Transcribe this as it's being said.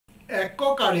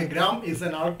Echocardiogram is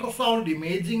an ultrasound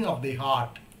imaging of the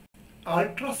heart.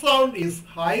 Ultrasound is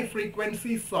high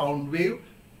frequency sound wave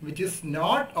which is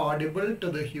not audible to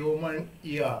the human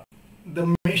ear.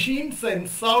 The machine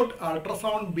sends out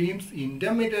ultrasound beams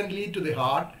intermittently to the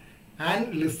heart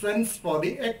and listens for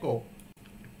the echo.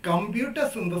 Computer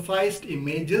synthesized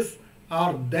images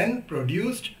are then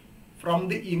produced from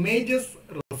the images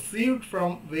received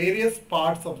from various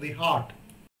parts of the heart.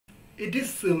 It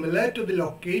is similar to the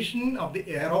location of the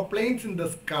aeroplanes in the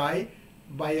sky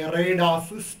by a radar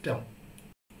system.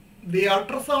 The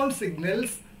ultrasound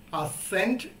signals are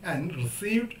sent and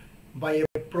received by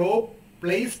a probe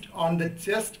placed on the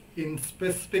chest in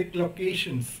specific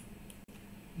locations.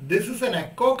 This is an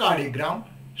echocardiogram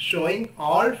showing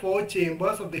all four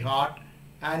chambers of the heart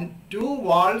and two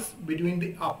walls between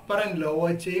the upper and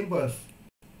lower chambers.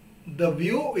 The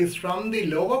view is from the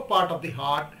lower part of the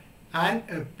heart and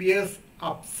appears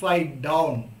upside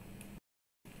down.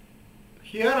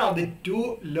 Here are the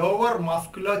two lower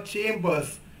muscular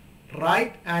chambers,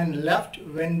 right and left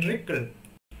ventricle.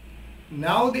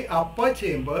 Now the upper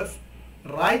chambers,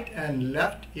 right and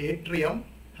left atrium,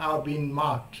 have been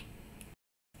marked.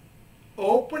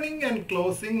 Opening and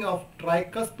closing of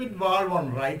tricuspid valve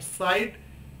on right side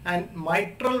and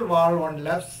mitral valve on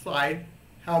left side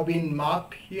have been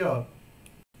marked here.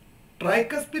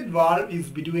 Tricuspid valve is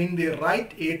between the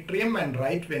right atrium and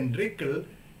right ventricle,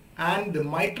 and the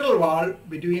mitral valve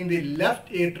between the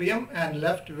left atrium and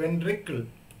left ventricle.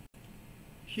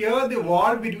 Here the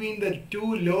valve between the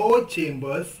two lower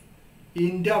chambers,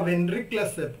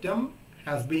 interventricular septum,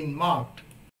 has been marked.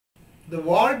 The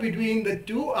valve between the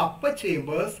two upper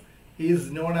chambers is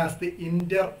known as the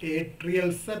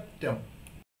interatrial septum.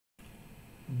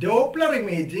 Doppler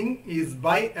imaging is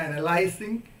by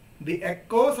analyzing the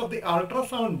echoes of the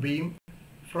ultrasound beam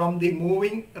from the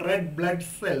moving red blood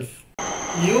cells.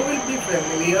 You will be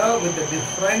familiar with the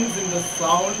difference in the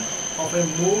sound of a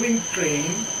moving train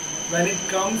when it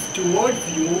comes towards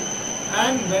you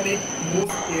and when it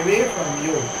moves away from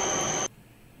you.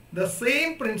 The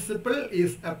same principle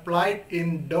is applied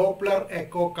in Doppler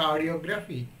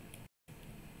echocardiography.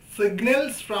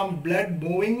 Signals from blood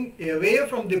moving away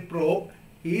from the probe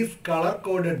is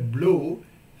color-coded blue,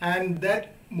 and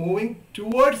that moving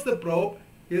towards the probe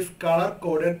is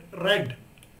color-coded red.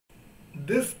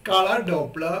 This color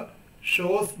Doppler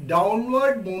shows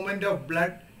downward movement of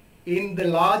blood in the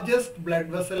largest blood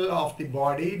vessel of the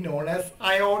body known as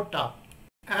aorta.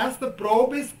 As the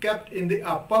probe is kept in the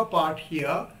upper part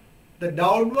here, the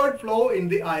downward flow in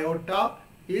the aorta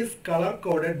is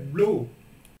color-coded blue.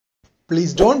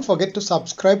 Please don't forget to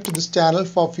subscribe to this channel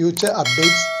for future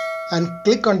updates and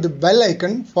click on the bell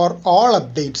icon for all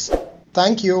updates.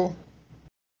 Thank you.